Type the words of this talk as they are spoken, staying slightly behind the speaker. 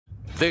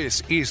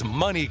This is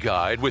Money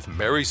Guide with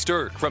Mary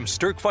Stirk from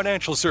Stirk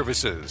Financial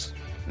Services.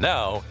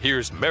 Now,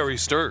 here's Mary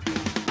Stirk.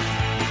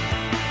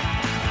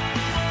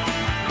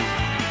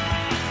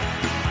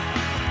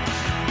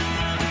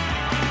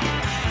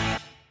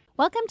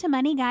 Welcome to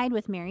Money Guide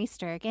with Mary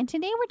Stirk, and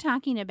today we're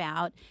talking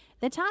about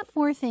the top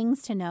 4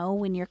 things to know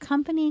when your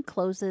company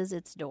closes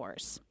its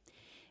doors.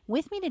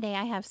 With me today,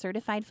 I have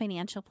certified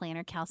financial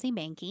planner Kelsey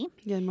Banky.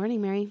 Good morning,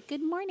 Mary.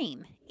 Good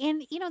morning.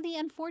 And, the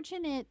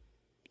unfortunate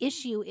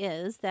issue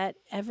is that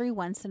every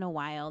once in a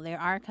while, there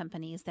are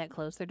companies that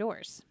close their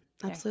doors.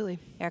 Absolutely.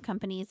 There are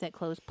companies that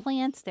close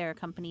plants. There are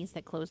companies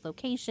that close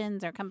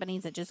locations. There are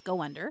companies that just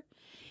go under.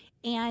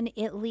 And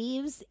it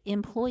leaves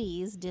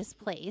employees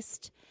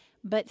displaced,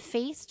 but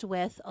faced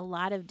with a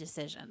lot of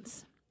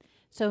decisions.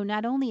 So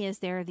not only is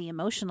there the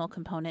emotional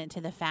component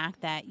to the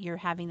fact that you're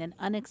having an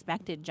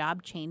unexpected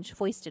job change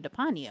foisted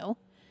upon you,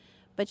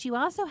 but you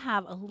also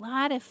have a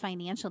lot of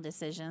financial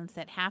decisions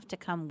that have to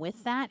come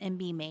with that and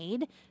be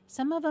made,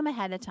 some of them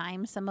ahead of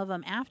time, some of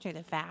them after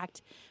the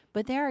fact.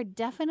 But there are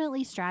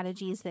definitely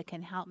strategies that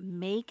can help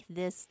make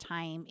this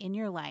time in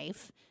your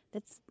life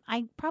that's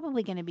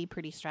probably going to be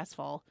pretty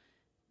stressful,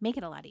 make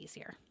it a lot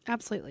easier.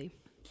 Absolutely.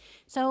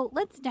 So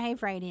let's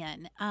dive right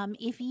in.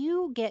 If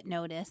you get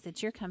notice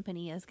that your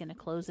company is going to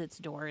close its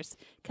doors,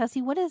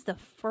 Kelsey, what is the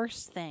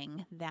first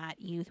thing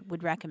that you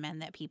would recommend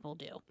that people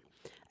do?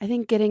 I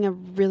think getting a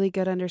really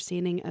good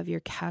understanding of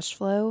your cash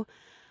flow,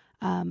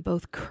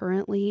 both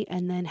currently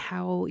and then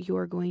how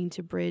you're going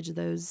to bridge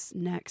those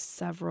next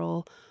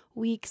several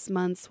weeks,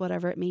 months,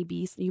 whatever it may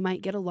be. So you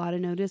might get a lot of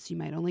notice. You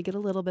might only get a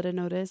little bit of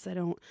notice.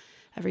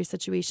 Every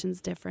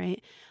situation's different.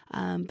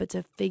 But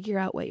to figure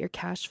out what your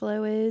cash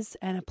flow is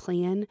and a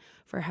plan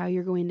for how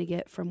you're going to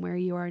get from where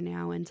you are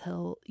now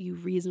until you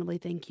reasonably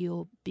think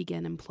you'll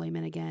begin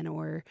employment again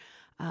or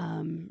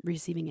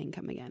receiving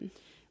income again.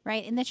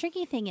 Right. And the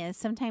tricky thing is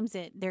sometimes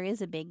there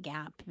is a big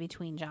gap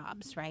between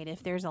jobs, right?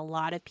 If there's a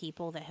lot of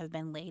people that have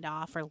been laid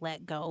off or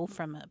let go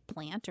from a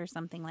plant or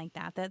something like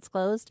that that's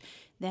closed,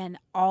 then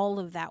all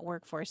of that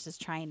workforce is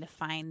trying to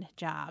find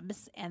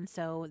jobs. And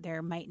so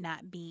there might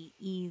not be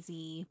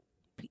easy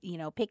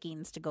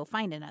pickings to go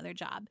find another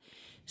job.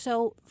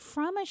 So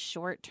from a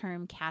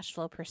short-term cash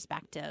flow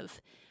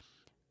perspective,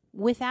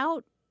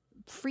 without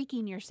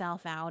freaking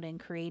yourself out and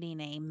creating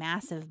a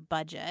massive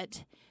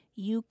budget,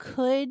 you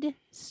could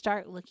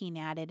start looking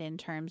at it in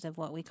terms of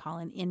what we call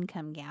an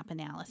income gap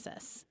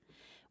analysis,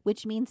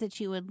 which means that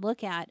you would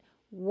look at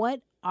what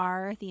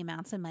are the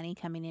amounts of money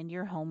coming into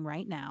your home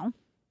right now,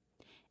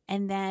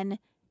 and then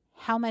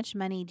how much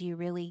money do you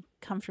really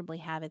comfortably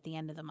have at the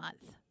end of the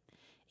month.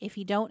 If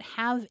you don't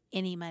have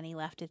any money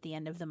left at the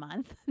end of the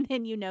month,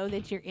 then you know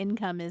that your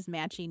income is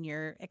matching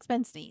your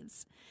expense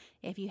needs.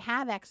 If you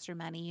have extra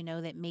money, you know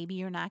that maybe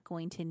you're not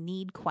going to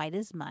need quite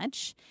as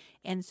much,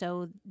 and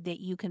so that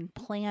you can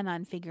plan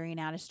on figuring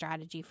out a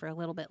strategy for a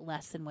little bit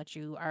less than what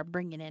you are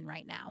bringing in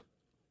right now.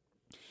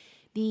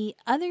 The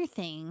other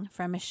thing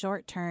from a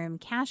short-term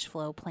cash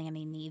flow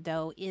planning need,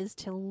 though, is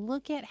to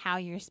look at how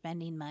you're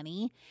spending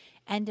money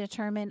and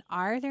determine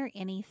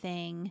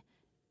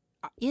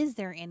is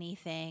there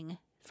anything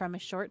from a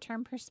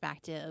short-term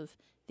perspective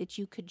that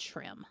you could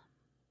trim.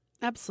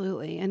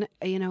 Absolutely. And,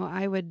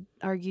 I would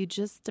argue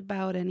just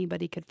about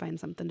anybody could find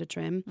something to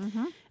trim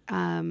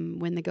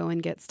when the going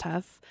gets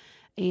tough.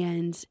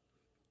 And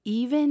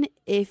even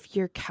if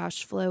your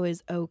cash flow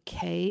is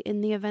okay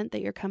in the event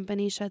that your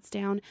company shuts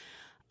down,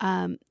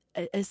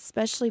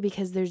 especially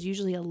because there's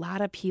usually a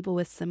lot of people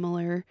with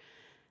similar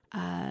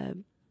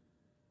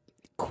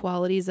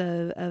qualities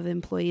of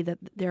employee that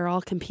they're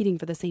all competing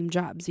for the same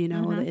jobs.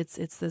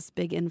 It's this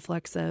big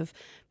influx of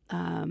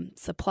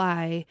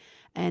supply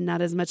and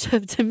not as much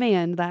of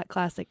demand, that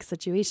classic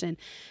situation.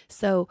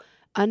 So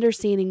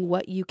understanding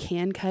what you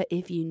can cut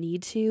if you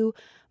need to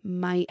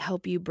might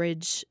help you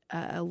bridge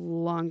a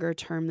longer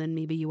term than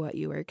maybe what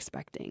you were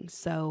expecting.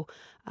 So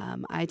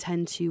I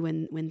tend to,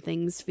 when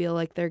things feel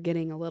like they're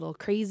getting a little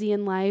crazy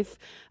in life,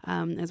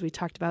 as we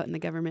talked about in the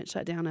government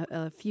shutdown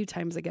a few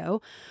times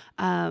ago,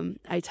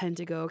 I tend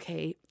to go,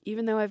 okay,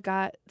 even though I've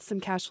got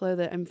some cash flow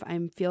that I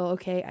feel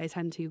okay, I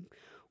tend to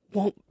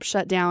won't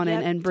shut down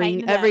and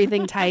bring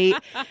everything tight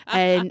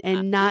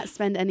and not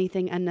spend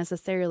anything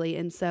unnecessarily.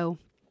 And so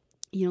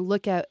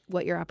look at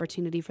what your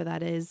opportunity for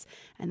that is,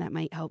 and that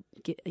might help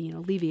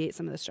alleviate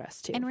some of the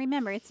stress too. And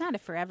remember, it's not a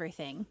forever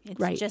thing.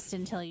 It's just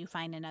until you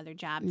find another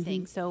job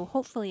thing. So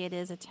hopefully it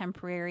is a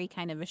temporary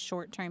kind of a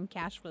short-term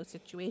cash flow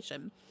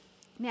situation.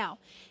 Now,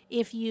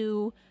 if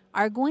you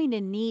are going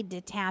to need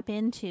to tap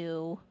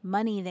into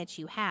money that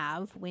you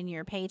have when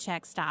your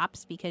paycheck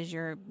stops because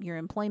your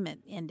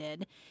employment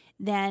ended,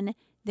 then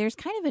there's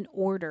kind of an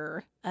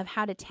order of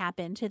how to tap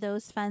into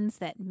those funds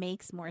that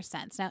makes more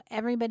sense. Now,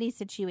 everybody's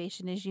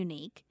situation is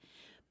unique,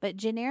 but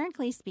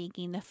generically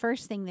speaking, the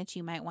first thing that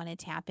you might want to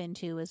tap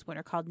into is what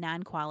are called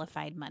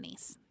non-qualified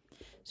monies.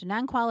 So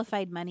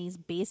non-qualified monies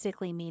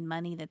basically mean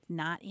money that's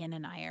not in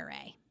an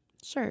IRA.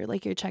 Sure,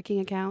 like your checking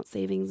account,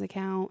 savings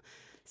account,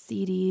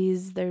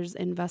 CDs, there's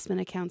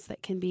investment accounts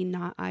that can be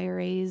not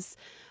IRAs.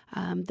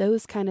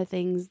 Those kind of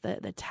things,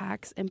 the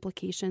tax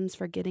implications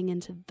for getting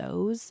into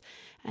those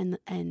and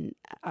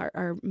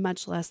are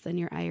much less than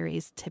your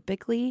IRAs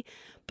typically.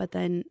 But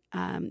then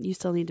you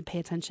still need to pay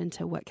attention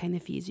to what kind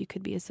of fees you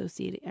could be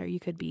associated or you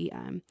could be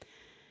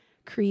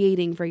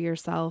creating for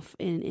yourself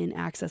in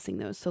accessing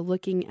those. So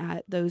looking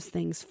at those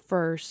things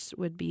first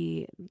would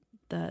be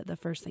the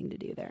first thing to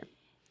do there.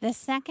 The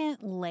second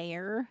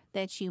layer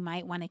that you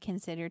might want to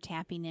consider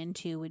tapping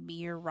into would be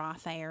your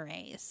Roth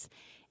IRAs.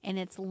 And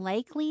it's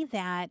likely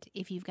that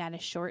if you've got a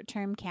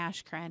short-term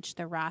cash crunch,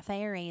 the Roth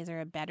IRAs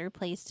are a better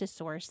place to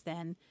source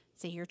than,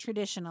 say, your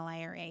traditional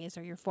IRAs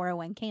or your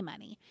 401k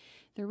money.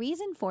 The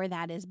reason for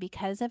that is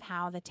because of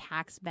how the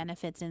tax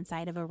benefits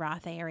inside of a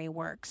Roth IRA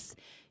works.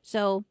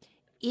 So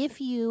if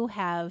you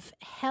have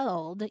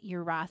held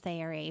your Roth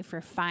IRA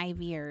for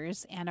 5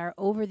 years and are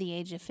over the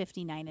age of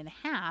 59 and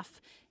a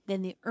half,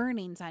 then the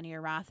earnings on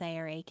your Roth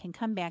IRA can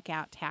come back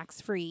out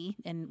tax-free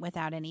and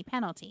without any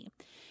penalty.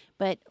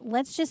 But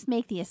let's just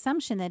make the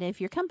assumption that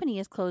if your company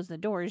has closed the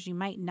doors, you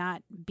might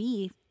not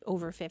be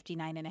over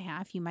 59 and a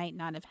half. You might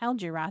not have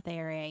held your Roth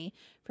IRA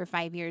for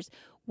 5 years.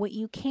 What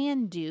you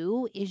can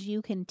do is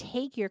you can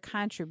take your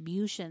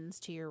contributions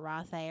to your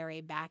Roth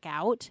IRA back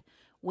out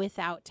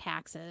without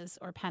taxes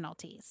or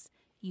penalties.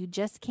 You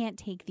just can't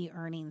take the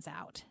earnings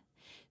out.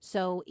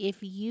 So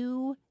if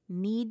you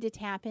need to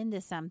tap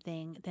into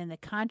something, then the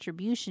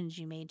contributions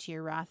you made to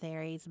your Roth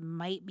IRAs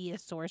might be a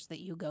source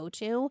that you go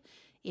to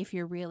if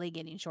you're really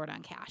getting short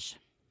on cash.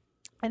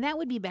 And that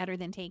would be better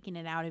than taking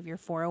it out of your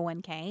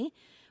 401k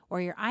or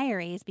your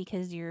IRAs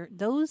because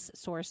those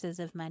sources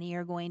of money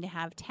are going to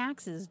have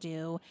taxes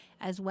due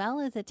as well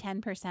as a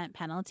 10%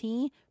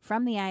 penalty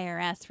from the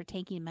IRS for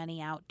taking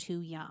money out too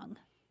young.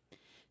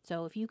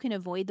 So if you can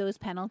avoid those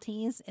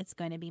penalties, it's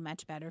going to be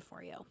much better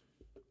for you.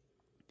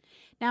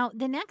 Now,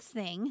 the next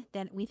thing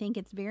that we think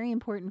it's very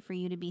important for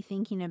you to be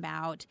thinking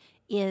about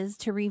is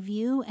to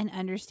review and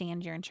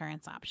understand your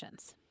insurance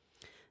options.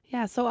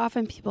 Yeah, so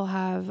often people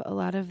have a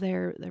lot of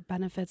their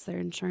benefits, their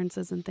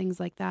insurances and things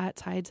like that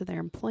tied to their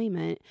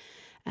employment.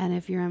 And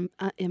if your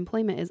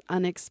employment is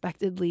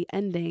unexpectedly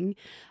ending,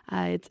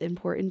 it's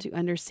important to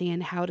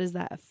understand how does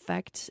that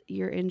affect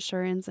your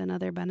insurance and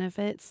other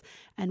benefits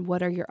and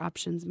what are your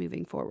options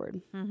moving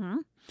forward. Mm-hmm.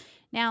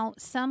 Now,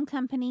 some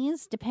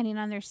companies, depending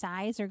on their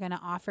size, are going to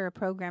offer a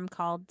program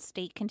called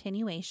State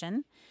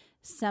Continuation.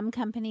 Some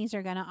companies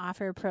are going to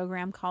offer a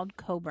program called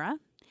COBRA.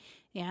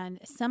 And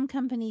some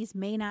companies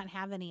may not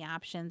have any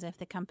options if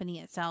the company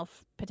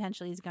itself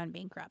potentially has gone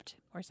bankrupt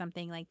or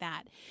something like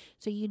that.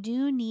 So you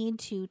do need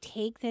to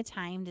take the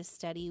time to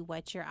study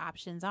what your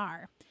options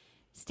are.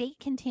 State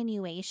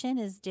Continuation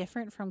is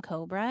different from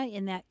COBRA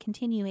in that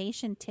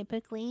continuation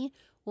typically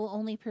will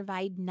only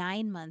provide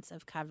 9 months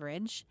of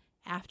coverage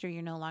after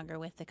you're no longer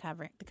with the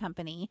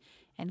company,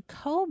 and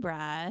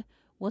COBRA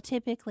will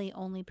typically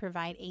only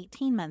provide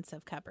 18 months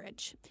of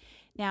coverage.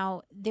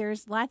 Now,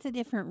 there's lots of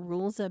different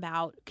rules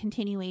about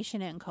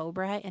continuation and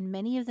COBRA, and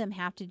many of them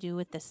have to do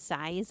with the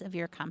size of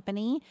your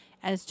company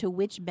as to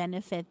which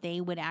benefit they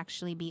would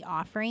actually be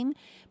offering.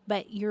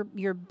 But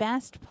your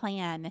best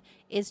plan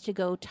is to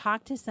go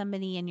talk to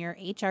somebody in your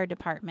HR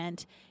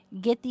department,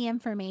 get the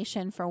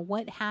information for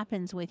what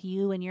happens with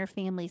you and your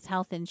family's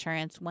health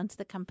insurance once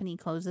the company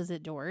closes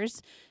its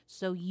doors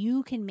so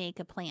you can make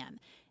a plan.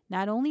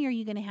 Not only are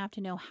you going to have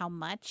to know how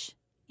much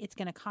it's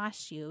going to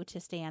cost you to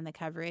stay on the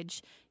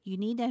coverage, you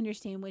need to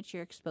understand what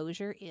your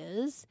exposure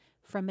is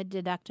from a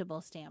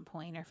deductible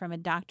standpoint or from a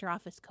doctor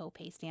office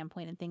copay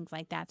standpoint and things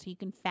like that. So you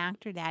can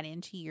factor that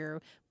into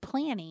your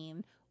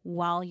planning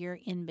while you're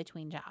in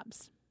between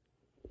jobs.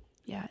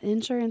 Yeah,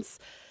 insurance,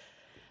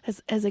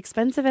 as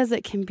expensive as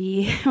it can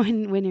be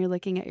when you're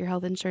looking at your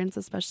health insurance,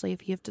 especially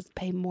if you have to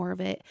pay more of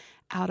it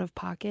out of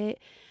pocket,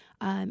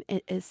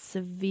 a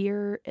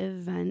severe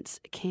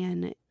event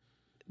can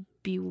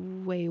be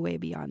way, way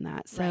beyond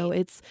that. So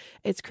right.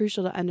 It's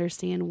crucial to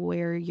understand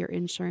where your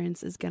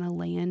insurance is going to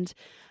land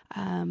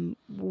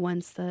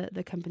once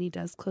the company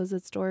does close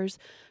its doors,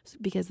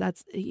 because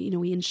that's,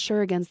 we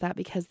insure against that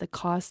because the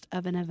cost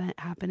of an event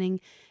happening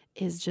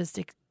is just,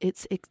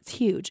 it's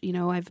huge.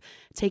 I've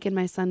taken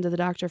my son to the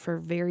doctor for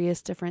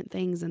various different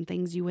things and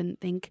things you wouldn't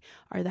think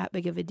are that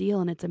big of a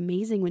deal. And it's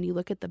amazing when you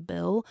look at the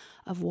bill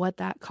of what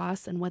that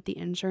costs and what the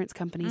insurance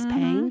company's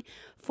paying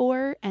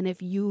for. And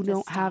if you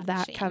don't have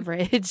that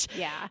coverage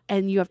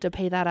and you have to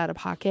pay that out of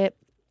pocket,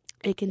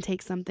 it can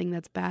take something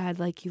that's bad,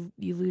 like you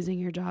losing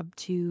your job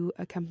to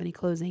a company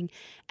closing,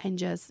 and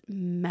just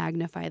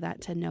magnify that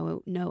to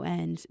no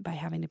end by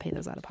having to pay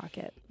those out of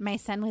pocket. My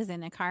son was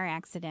in a car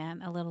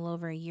accident a little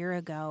over a year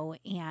ago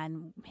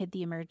and hit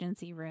the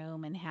emergency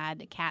room and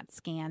had a CAT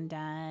scan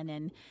done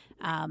and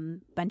a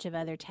bunch of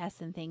other tests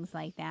and things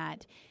like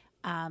that,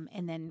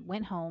 and then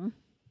went home.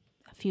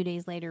 A few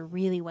days later,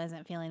 really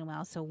wasn't feeling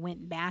well, so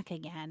went back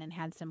again and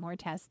had some more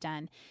tests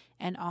done.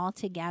 And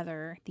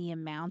altogether, the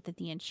amount that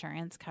the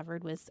insurance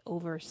covered was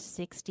over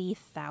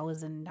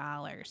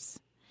 $60,000.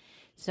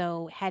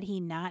 So had he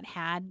not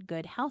had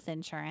good health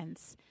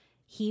insurance,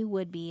 he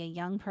would be a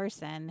young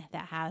person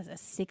that has a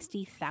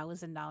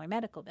 $60,000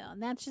 medical bill.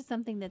 And that's just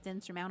something that's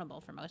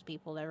insurmountable for most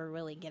people to ever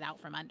really get out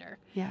from under.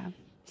 Yeah.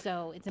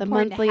 So it's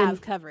important to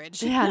have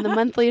coverage. Yeah, and the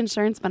monthly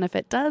insurance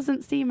benefit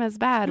doesn't seem as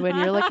bad when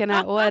you're looking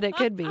at what it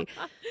could be.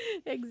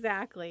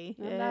 Exactly.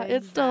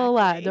 It's still a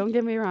lot, don't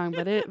get me wrong,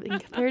 but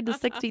compared to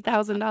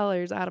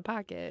 $60,000 out of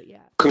pocket, yeah.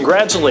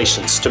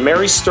 Congratulations to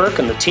Mary Stirk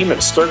and the team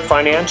at Stirk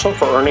Financial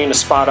for earning a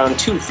spot on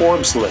 2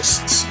 Forbes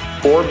lists,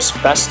 Forbes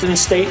Best in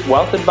State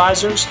Wealth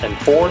Advisors and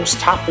Forbes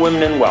Top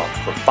Women in Wealth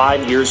for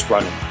 5 years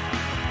running.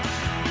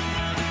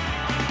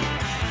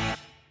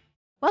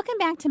 Welcome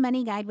back to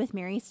Money Guide with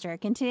Mary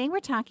Stirk, and today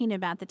we're talking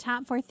about the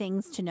top 4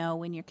 things to know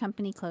when your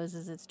company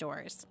closes its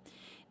doors.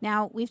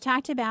 Now, we've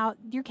talked about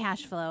your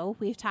cash flow,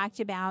 we've talked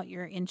about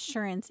your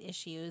insurance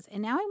issues,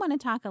 and now I want to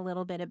talk a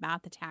little bit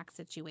about the tax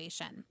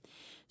situation.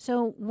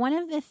 So one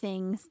of the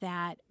things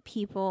that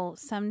people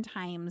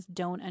sometimes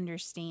don't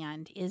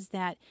understand is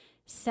that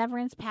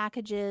severance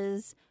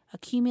packages,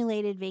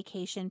 accumulated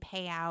vacation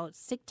payouts,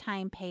 sick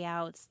time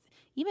payouts,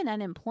 even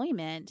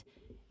unemployment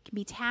can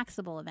be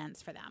taxable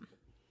events for them.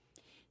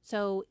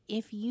 So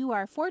if you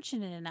are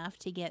fortunate enough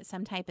to get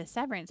some type of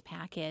severance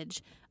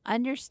package,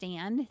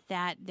 understand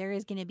that there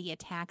is going to be a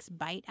tax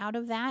bite out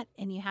of that,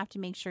 and you have to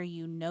make sure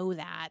you know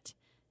that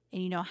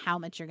and you know how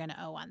much you're going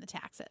to owe on the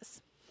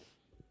taxes.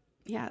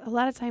 Yeah, a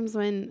lot of times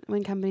when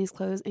companies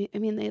close, I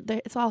mean,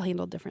 it's all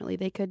handled differently.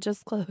 They could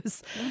just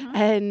close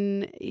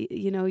and,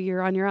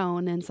 you're on your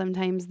own. And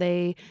sometimes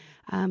they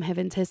have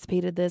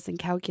anticipated this and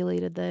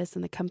calculated this,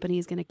 and the company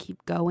is going to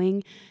keep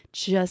going,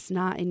 just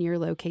not in your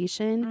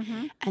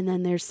location. And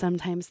then there's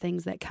sometimes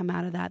things that come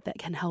out of that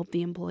can help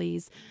the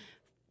employees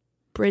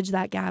bridge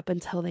that gap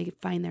until they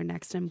find their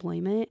next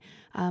employment,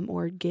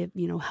 or give,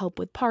 help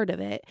with part of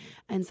it.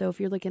 And so if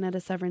you're looking at a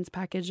severance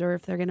package, or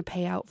if they're going to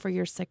pay out for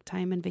your sick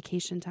time and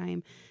vacation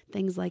time,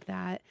 things like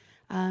that,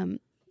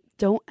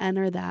 don't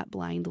enter that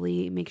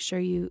blindly. Make sure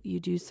you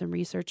do some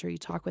research, or you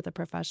talk with a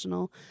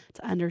professional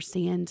to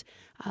understand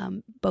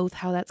both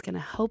how that's going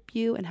to help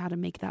you and how to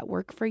make that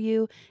work for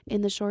you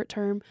in the short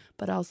term,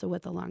 but also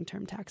what the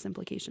long-term tax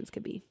implications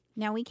could be.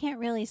 Now, we can't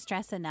really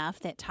stress enough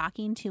that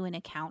talking to an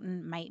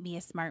accountant might be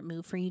a smart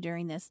move for you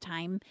during this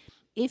time.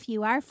 If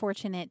you are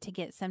fortunate to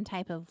get some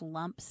type of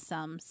lump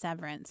sum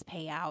severance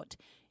payout,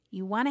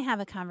 you want to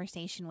have a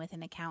conversation with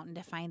an accountant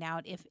to find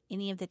out if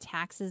any of the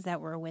taxes that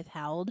were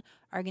withheld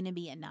are going to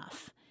be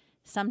enough.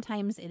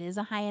 Sometimes it is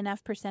a high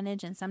enough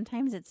percentage, and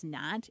sometimes it's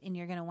not, and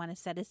you're going to want to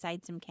set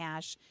aside some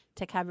cash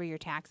to cover your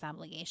tax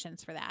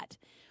obligations for that.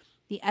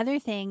 The other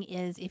thing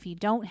is, if you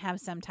don't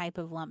have some type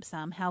of lump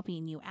sum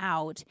helping you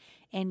out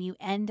and you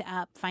end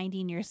up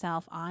finding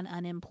yourself on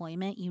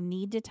unemployment, you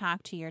need to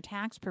talk to your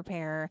tax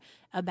preparer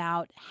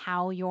about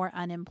how your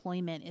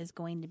unemployment is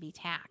going to be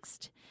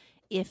taxed.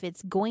 If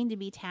it's going to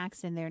be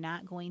taxed and they're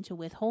not going to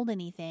withhold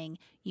anything,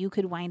 you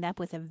could wind up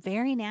with a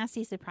very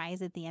nasty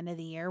surprise at the end of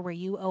the year where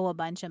you owe a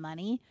bunch of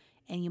money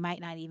and you might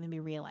not even be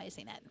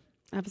realizing it.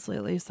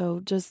 Absolutely.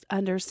 So just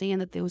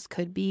understand that those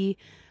could be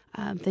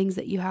things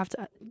that you have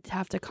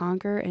to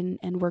conquer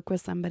and work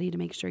with somebody to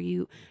make sure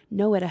you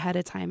know it ahead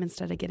of time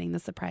instead of getting the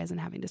surprise and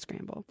having to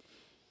scramble.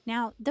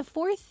 Now, the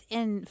fourth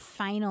and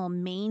final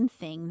main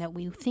thing that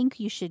we think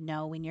you should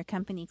know when your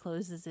company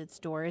closes its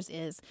doors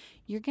is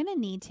you're going to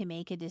need to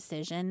make a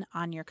decision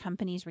on your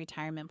company's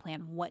retirement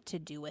plan, what to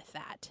do with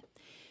that.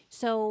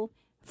 So,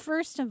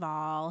 first of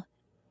all,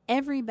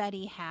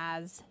 everybody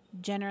has,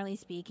 generally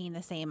speaking,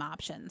 the same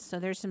options. So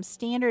there's some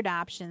standard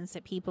options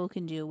that people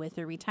can do with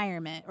their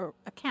retirement or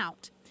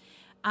account.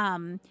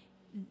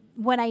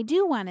 What I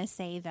do want to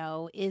say,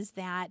 though, is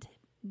that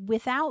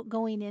without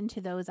going into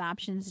those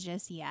options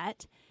just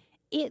yet,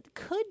 it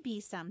could be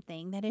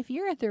something that if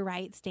you're at the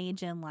right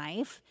stage in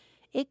life,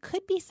 it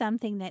could be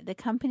something that the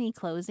company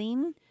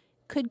closing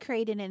could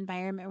create an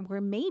environment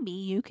where maybe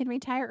you can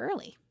retire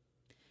early.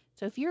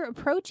 So if you're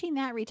approaching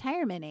that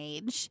retirement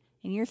age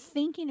and you're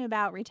thinking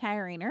about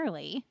retiring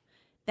early,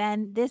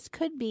 then this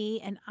could be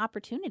an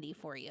opportunity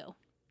for you.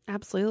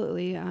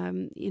 Absolutely.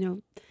 A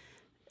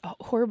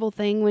horrible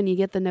thing when you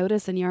get the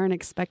notice and you aren't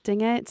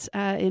expecting it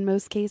in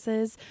most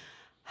cases.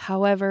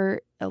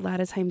 However, a lot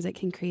of times it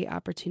can create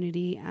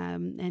opportunity,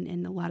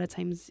 and a lot of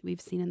times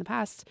we've seen in the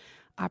past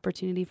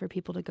opportunity for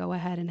people to go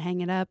ahead and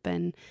hang it up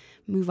and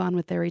move on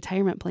with their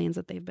retirement plans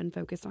that they've been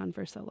focused on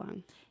for so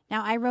long.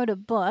 Now, I wrote a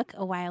book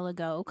a while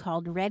ago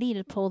called Ready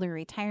to Pull the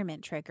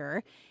Retirement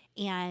Trigger,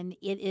 and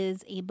it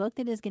is a book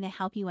that is going to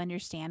help you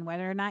understand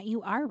whether or not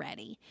you are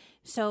ready.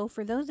 So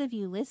for those of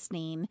you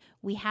listening,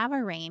 we have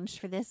arranged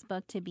for this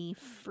book to be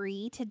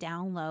free to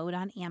download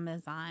on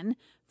Amazon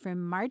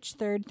from March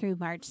 3rd through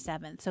March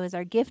 7th. So as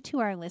our gift to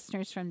our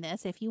listeners from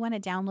this, if you want to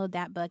download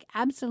that book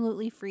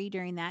absolutely free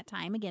during that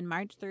time, again,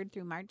 March 3rd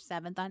through March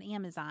 7th on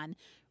Amazon,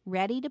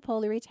 Ready to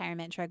Pull the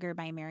Retirement Trigger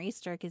by Mary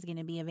Stirk is going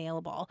to be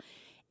available.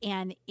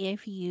 And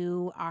if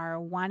you are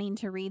wanting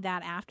to read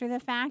that after the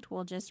fact,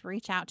 we'll just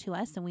reach out to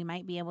us and we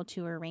might be able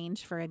to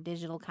arrange for a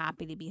digital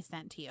copy to be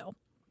sent to you.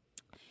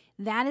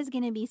 that is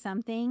going to be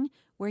something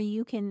where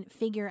you can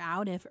figure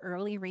out if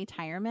early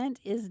retirement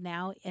is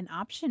now an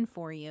option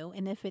for you.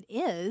 And if it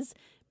is,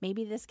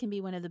 maybe this can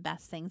be one of the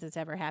best things that's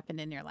ever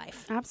happened in your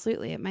life.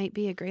 Absolutely. It might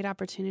be a great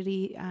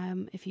opportunity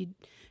if you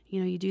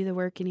do the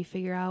work and you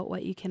figure out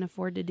what you can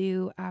afford to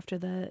do after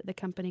the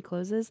company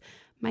closes.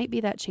 Might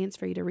be that chance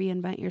for you to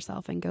reinvent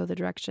yourself and go the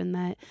direction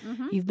that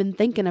you've been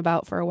thinking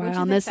about for a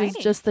while. And this is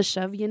just the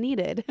shove you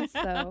needed.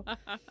 So,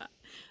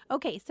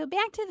 okay, so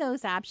back to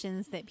those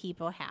options that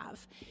people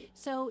have.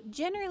 So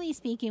generally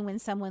speaking, when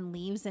someone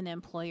leaves an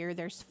employer,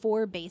 there's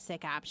 4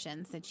 basic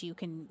options that you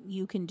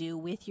can do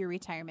with your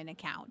retirement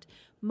account.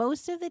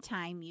 Most of the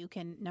time, you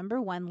can,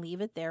 number 1, leave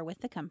it there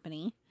with the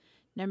company.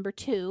 Number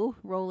 2,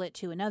 roll it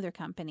to another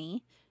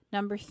company.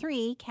 Number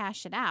 3,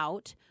 cash it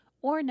out.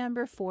 Or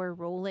number 4,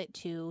 roll it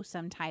to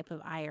some type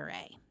of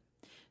IRA.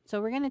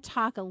 So we're going to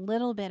talk a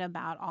little bit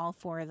about all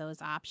 4 of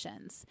those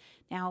options.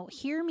 Now,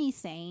 hear me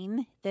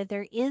saying that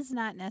there is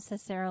not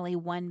necessarily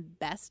one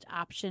best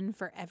option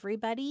for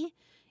everybody.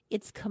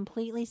 It's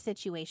completely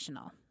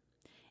situational.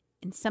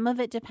 And some of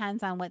it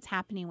depends on what's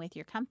happening with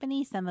your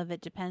company. Some of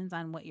it depends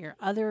on what your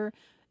other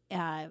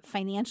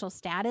financial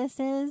status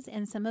is.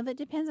 And some of it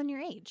depends on your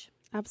age.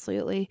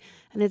 Absolutely.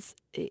 And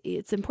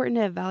it's important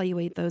to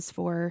evaluate those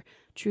 4,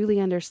 truly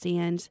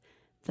understand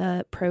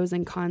the pros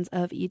and cons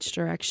of each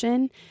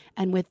direction.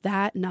 And with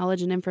that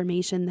knowledge and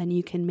information, then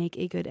you can make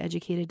a good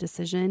educated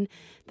decision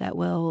that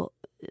will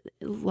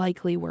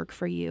likely work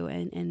for you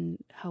and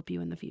help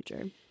you in the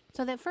future.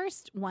 So the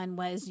first one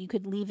was you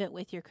could leave it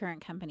with your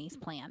current company's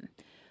plan.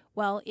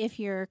 Well, if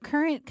your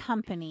current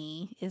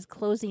company is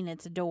closing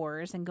its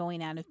doors and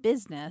going out of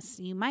business,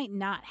 you might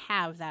not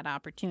have that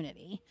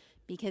opportunity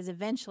because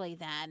eventually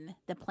then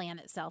the plan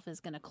itself is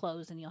going to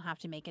close and you'll have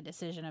to make a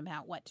decision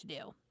about what to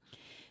do.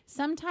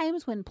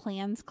 Sometimes when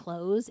plans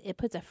close, it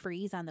puts a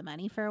freeze on the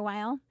money for a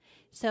while.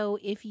 So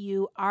if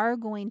you are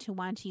going to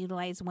want to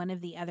utilize one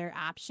of the other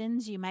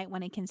options, you might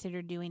want to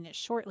consider doing it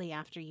shortly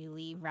after you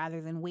leave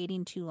rather than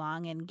waiting too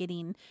long and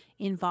getting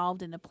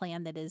involved in a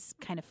plan that is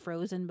kind of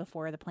frozen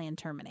before the plan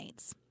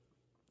terminates.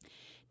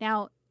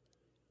 Now,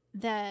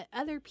 the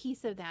other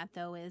piece of that,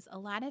 though, is a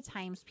lot of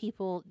times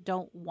people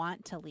don't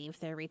want to leave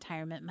their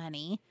retirement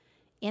money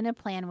in a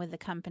plan with a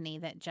company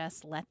that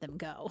just let them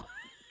go.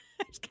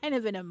 It's kind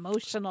of an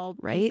emotional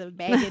piece of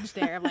baggage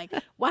there. I'm like,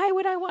 why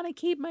would I want to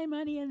keep my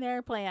money in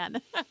their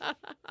plan?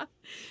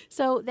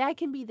 So that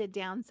can be the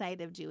downside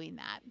of doing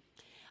that.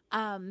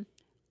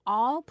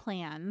 All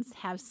plans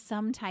have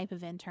some type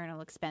of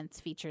internal expense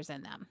features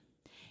in them.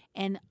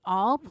 And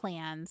all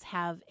plans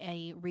have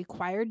a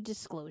required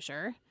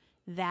disclosure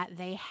that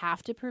they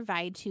have to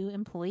provide to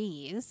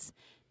employees.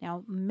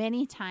 Now,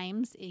 many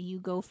times you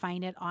go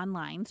find it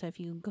online. So if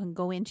you can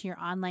go into your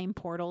online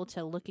portal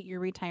to look at your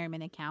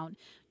retirement account,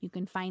 you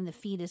can find the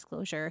fee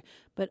disclosure.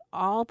 But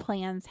all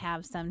plans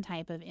have some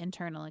type of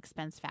internal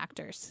expense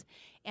factors.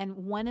 And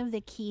one of the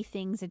key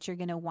things that you're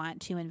going to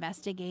want to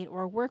investigate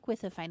or work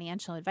with a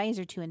financial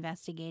advisor to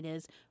investigate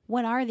is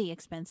what are the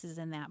expenses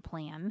in that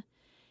plan?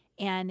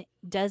 And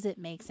does it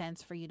make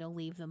sense for you to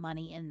leave the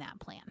money in that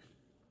plan?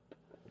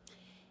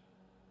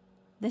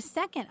 The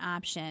second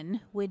option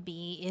would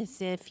be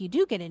is if you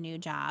do get a new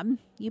job,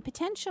 you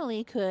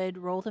potentially could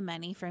roll the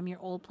money from your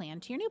old plan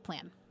to your new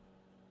plan.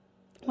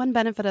 One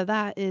benefit of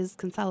that is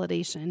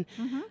consolidation.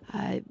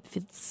 If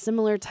it's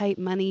similar type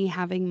money,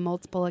 having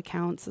multiple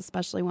accounts,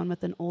 especially one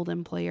with an old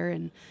employer,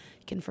 and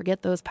you can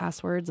forget those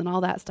passwords and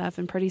all that stuff,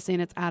 and pretty soon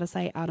it's out of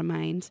sight, out of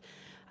mind.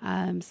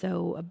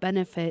 So a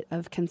benefit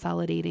of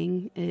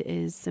consolidating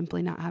is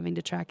simply not having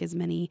to track as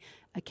many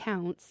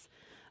accounts.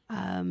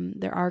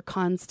 There are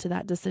cons to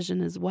that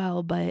decision as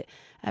well, but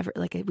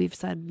like we've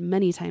said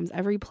many times,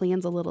 every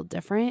plan's a little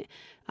different.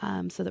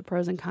 So the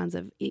pros and cons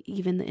of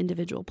even the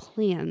individual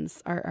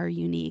plans are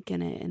unique,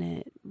 and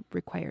it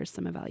requires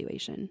some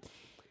evaluation.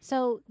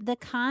 So the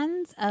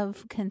cons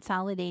of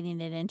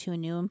consolidating it into a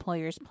new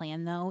employer's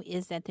plan, though,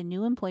 is that the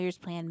new employer's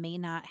plan may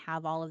not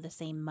have all of the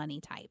same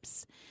money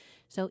types.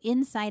 So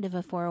inside of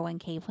a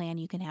 401k plan,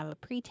 you can have a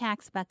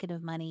pre-tax bucket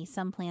of money.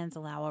 Some plans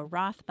allow a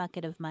Roth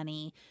bucket of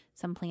money.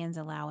 Some plans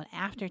allow an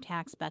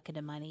after-tax bucket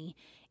of money.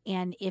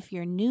 And if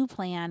your new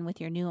plan with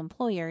your new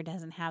employer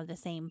doesn't have the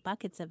same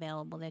buckets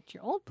available that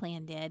your old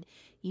plan did,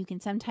 you can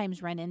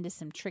sometimes run into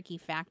some tricky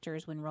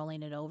factors when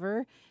rolling it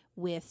over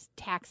with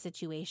tax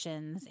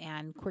situations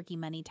and quirky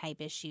money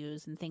type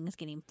issues and things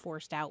getting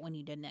forced out when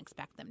you didn't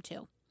expect them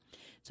to.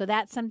 So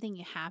that's something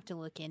you have to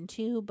look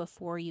into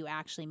before you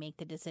actually make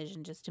the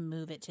decision just to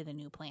move it to the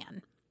new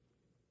plan.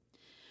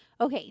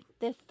 Okay,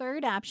 the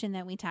third option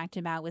that we talked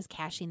about was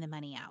cashing the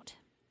money out.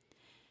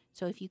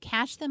 So if you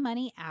cash the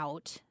money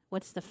out,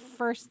 what's the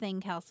first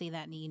thing, Kelsey,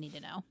 that you need to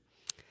know?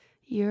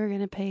 You're going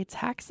to pay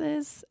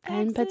taxes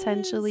and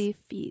potentially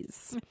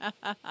fees.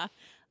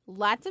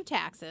 Lots of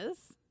taxes,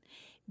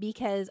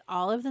 because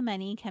all of the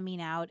money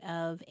coming out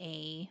of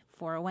a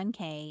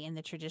 401k and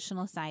the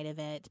traditional side of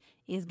it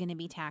is going to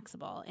be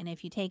taxable. And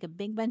if you take a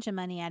big bunch of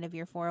money out of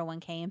your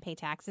 401k and pay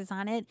taxes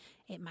on it,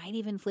 it might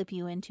even flip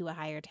you into a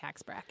higher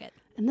tax bracket.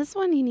 And this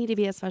one you need to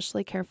be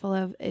especially careful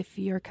of if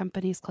your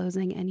company's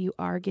closing and you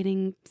are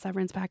getting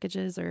severance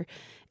packages or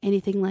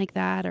anything like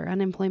that, or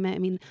unemployment. I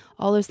mean,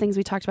 all those things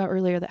we talked about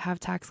earlier that have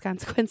tax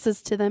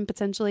consequences to them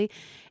potentially.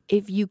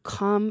 If you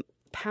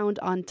compound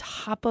on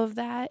top of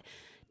that,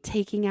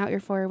 taking out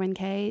your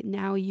 401k,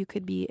 now you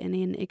could be in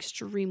an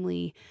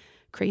extremely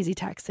crazy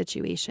tax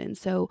situation.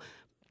 So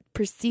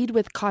proceed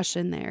with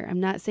caution there. I'm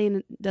not saying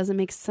it doesn't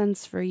make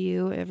sense for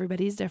you.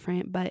 Everybody's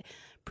different, but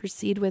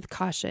proceed with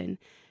caution.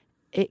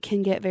 It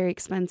can get very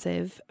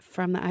expensive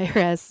from the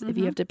IRS if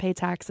you have to pay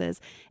taxes.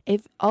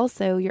 If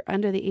also you're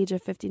under the age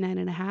of 59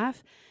 and a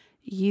half,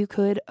 you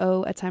could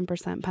owe a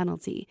 10%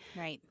 penalty.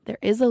 Right. There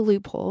is a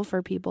loophole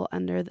for people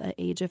under the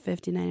age of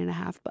 59 and a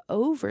half, but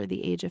over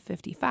the age of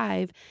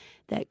 55,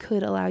 that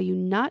could allow you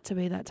not to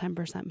pay that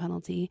 10%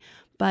 penalty,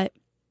 but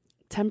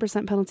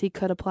 10% penalty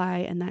could apply,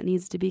 and that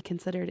needs to be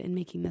considered in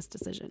making this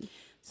decision.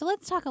 So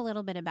let's talk a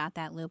little bit about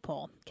that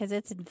loophole, because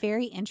it's a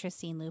very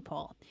interesting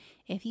loophole.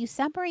 If you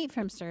separate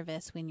from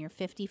service when you're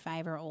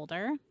 55 or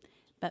older,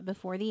 but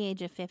before the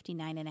age of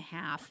 59 and a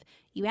half,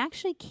 you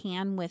actually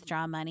can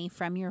withdraw money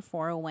from your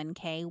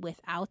 401k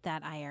without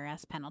that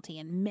IRS penalty.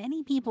 And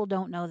many people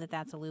don't know that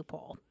that's a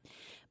loophole.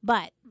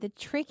 But the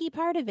tricky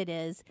part of it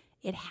is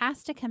it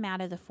has to come out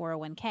of the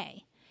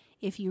 401k.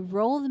 If you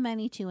roll the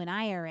money to an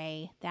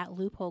IRA, that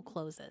loophole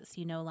closes.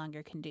 You no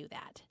longer can do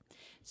that.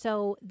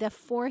 So the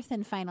fourth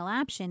and final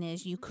option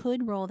is you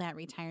could roll that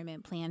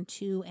retirement plan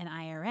to an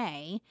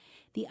IRA.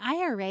 The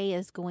IRA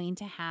is going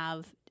to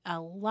have a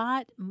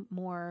lot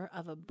more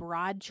of a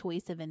broad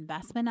choice of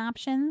investment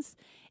options,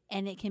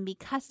 and it can be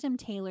custom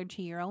tailored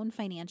to your own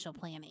financial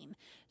planning.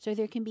 So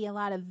there can be a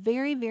lot of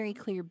very, very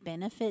clear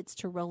benefits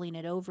to rolling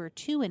it over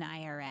to an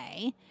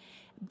IRA,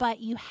 but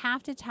you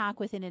have to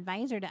talk with an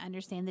advisor to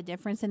understand the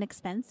difference in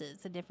expenses,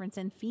 the difference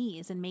in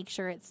fees, and make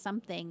sure it's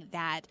something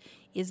that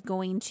is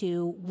going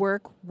to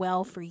work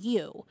well for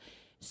you.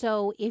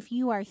 So if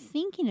you are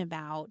thinking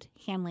about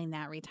handling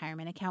that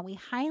retirement account, we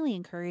highly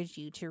encourage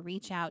you to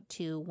reach out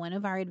to one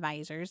of our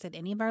advisors at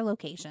any of our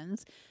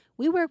locations.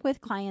 We work with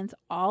clients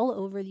all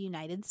over the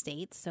United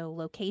States, so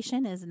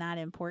location is not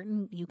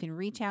important. You can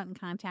reach out and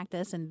contact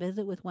us and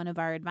visit with one of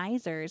our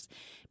advisors,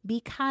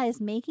 because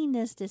making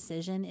this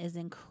decision is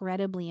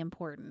incredibly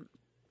important.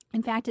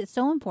 In fact, it's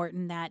so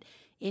important that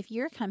if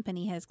your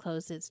company has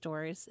closed its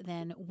doors,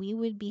 then we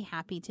would be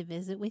happy to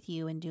visit with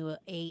you and do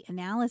an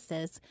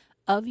analysis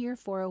of your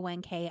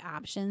 401k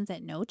options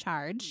at no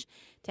charge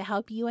to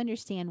help you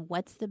understand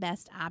what's the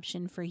best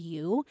option for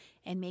you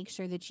and make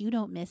sure that you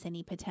don't miss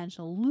any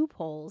potential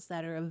loopholes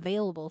that are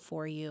available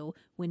for you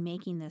when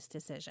making this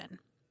decision.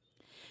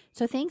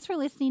 So thanks for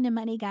listening to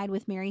Money Guide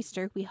with Mary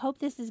Stirk. We hope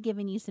this has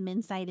given you some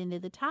insight into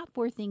the top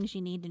 4 things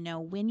you need to know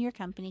when your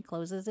company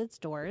closes its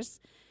doors.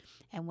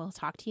 And we'll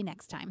talk to you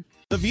next time.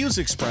 The views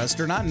expressed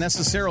are not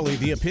necessarily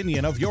the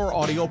opinion of your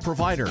audio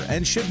provider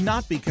and should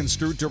not be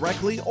construed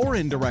directly or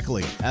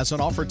indirectly as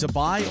an offer to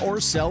buy or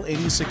sell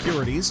any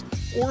securities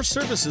or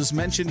services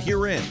mentioned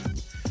herein.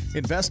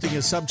 Investing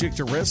is subject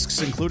to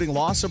risks, including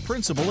loss of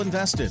principal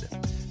invested.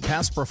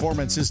 Past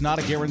performance is not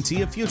a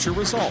guarantee of future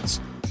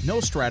results. No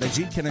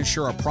strategy can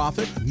ensure a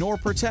profit nor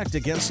protect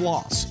against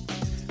loss.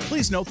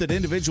 Please note that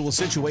individual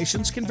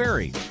situations can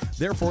vary.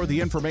 Therefore,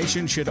 the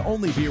information should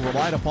only be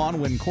relied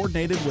upon when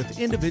coordinated with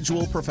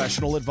individual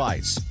professional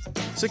advice.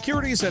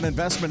 Securities and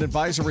investment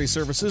advisory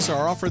services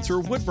are offered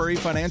through Woodbury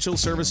Financial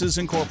Services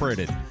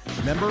Incorporated,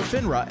 member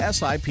FINRA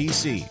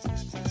SIPC.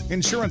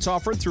 Insurance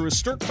offered through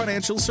Stirk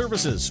Financial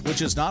Services,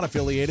 which is not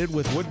affiliated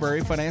with Woodbury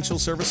Financial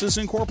Services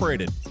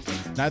Incorporated.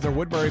 Neither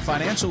Woodbury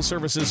Financial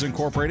Services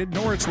Incorporated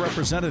nor its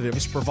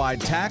representatives provide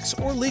tax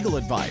or legal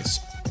advice.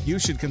 You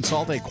should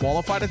consult a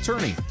qualified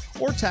attorney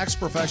or tax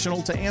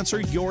professional to answer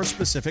your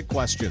specific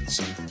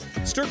questions.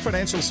 Stirk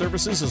Financial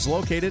Services is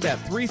located at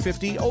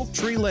 350 Oak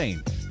Tree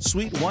Lane,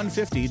 Suite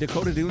 150,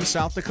 Dakota Dunes,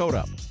 South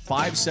Dakota,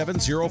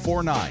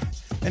 57049,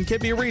 and can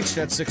be reached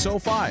at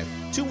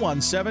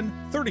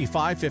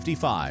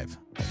 605-217-3555.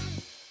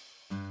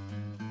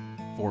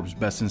 Forbes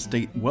Best in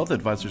State Wealth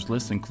Advisors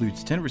list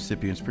includes 10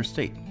 recipients per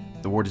state.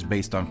 The award is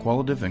based on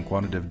qualitative and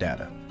quantitative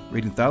data,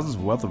 rating thousands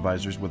of wealth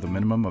advisors with a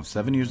minimum of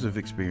 7 years of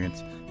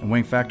experience and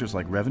weighing factors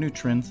like revenue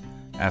trends,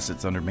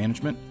 assets under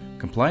management,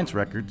 compliance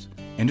records,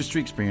 industry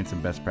experience,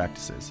 and best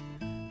practices.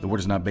 The award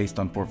is not based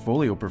on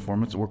portfolio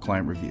performance or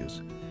client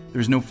reviews.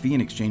 There is no fee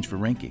in exchange for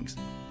rankings.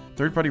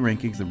 Third-party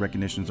rankings and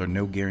recognitions are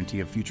no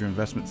guarantee of future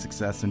investment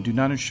success and do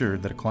not ensure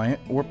that a client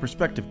or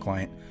prospective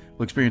client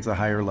will experience a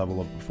higher level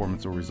of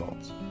performance or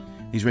results.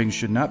 These ratings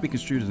should not be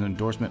construed as an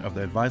endorsement of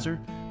the advisor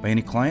by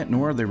any client,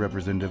 nor are they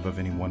representative of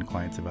any one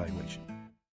client's evaluation.